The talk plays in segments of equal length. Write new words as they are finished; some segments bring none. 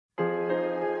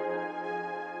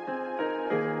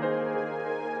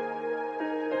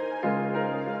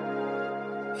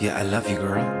Yeah, I love you,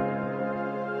 girl.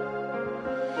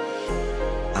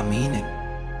 I mean it.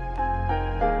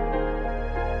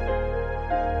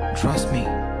 Trust me.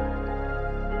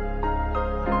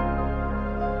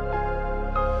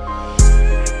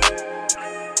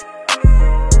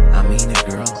 I mean it,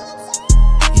 girl.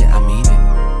 Yeah, I mean it.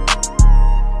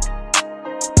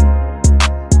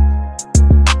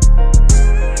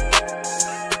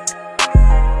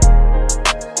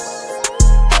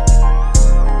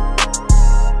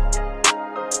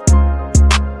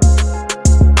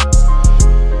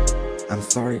 I'm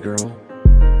sorry, girl.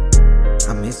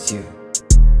 I miss you.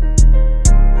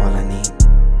 All I need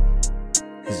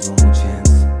is one more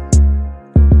chance.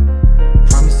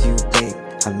 Promise you, babe,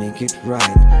 I'll make it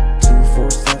right.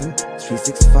 247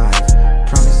 365.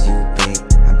 Promise you, babe,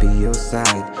 I'll be your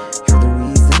side. You're the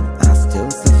reason I still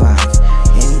survive.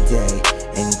 Any day,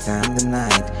 anytime, the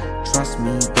night. Trust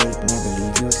me, babe, never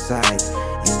leave your side.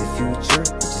 In the future,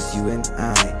 it's just you and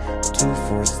I.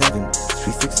 247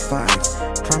 365.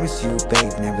 Promise you,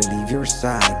 babe, never leave your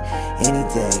side. Any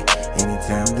day,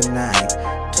 anytime, the night.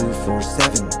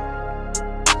 247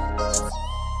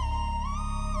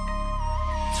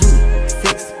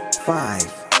 365.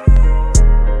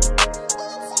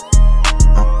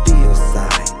 I'll be your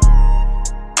side.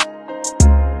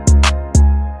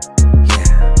 Yeah.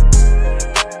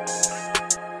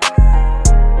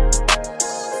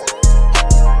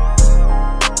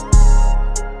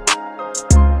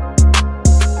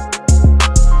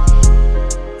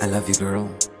 I love you, girl.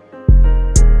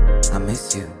 I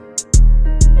miss you.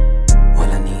 All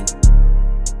I need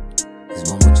is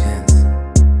one more chance.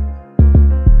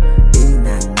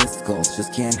 89 missed calls,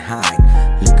 just can't hide.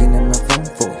 Looking at my phone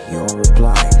for your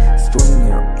reply. Scrolling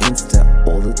your Insta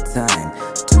all the time.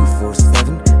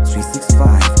 247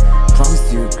 365. Promise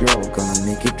you, girl, gonna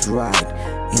make it right.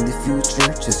 In the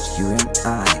future, just you and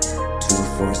I.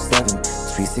 247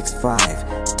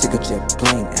 365. Take a jet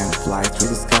plane and fly through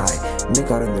the sky.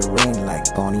 Make out in the rain like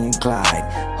Bonnie and Clyde.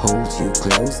 Hold you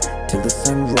close till the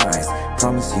sunrise.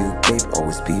 Promise you, babe,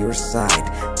 always be your side.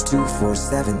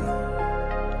 247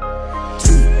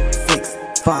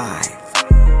 365.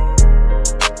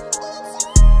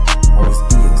 Always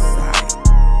be your side.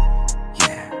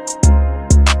 Yeah.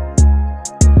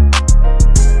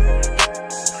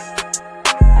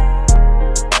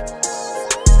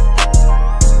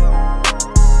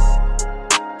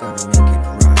 Gotta make it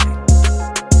right.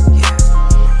 Yeah.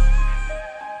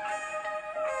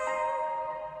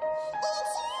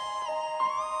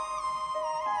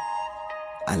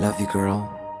 I love you, girl.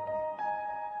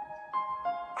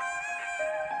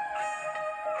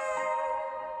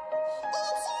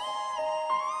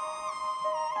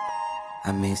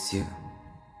 I miss you.